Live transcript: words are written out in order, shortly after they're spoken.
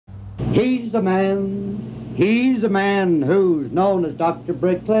He's the man who's known as Dr.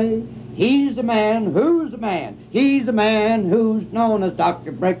 Brinkley. He's the man who's the man. He's the man who's known as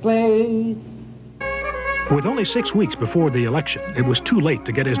Dr. Brinkley. With only 6 weeks before the election, it was too late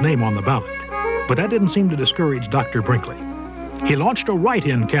to get his name on the ballot. But that didn't seem to discourage Dr. Brinkley. He launched a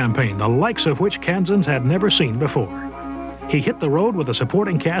write-in campaign, the likes of which Kansans had never seen before. He hit the road with a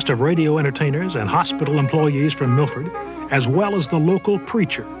supporting cast of radio entertainers and hospital employees from Milford, as well as the local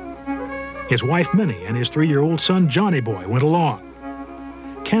preacher. His wife Minnie and his 3-year-old son Johnny Boy went along.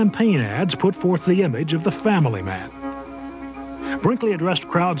 Campaign ads put forth the image of the family man. Brinkley addressed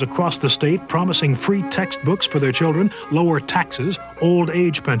crowds across the state, promising free textbooks for their children, lower taxes, old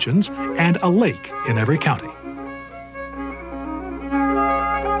age pensions, and a lake in every county.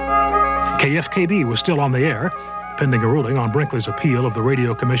 KFKB was still on the air, pending a ruling on Brinkley's appeal of the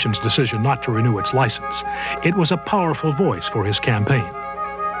Radio Commission's decision not to renew its license. It was a powerful voice for his campaign.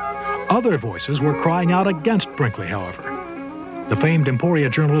 Other voices were crying out against Brinkley, however. The famed Emporia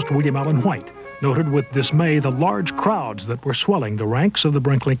journalist William Allen White noted with dismay the large crowds that were swelling the ranks of the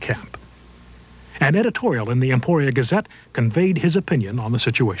Brinkley camp. An editorial in the Emporia Gazette conveyed his opinion on the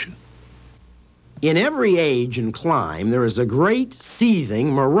situation. In every age and clime, there is a great,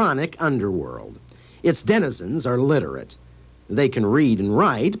 seething, moronic underworld. Its denizens are literate. They can read and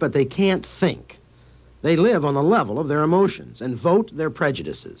write, but they can't think. They live on the level of their emotions and vote their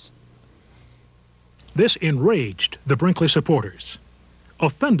prejudices. This enraged the Brinkley supporters.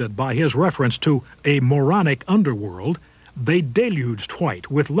 Offended by his reference to a moronic underworld, they deluged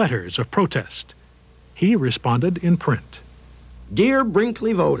White with letters of protest. He responded in print. Dear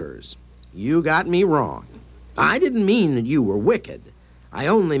Brinkley voters, you got me wrong. I didn't mean that you were wicked. I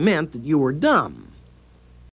only meant that you were dumb.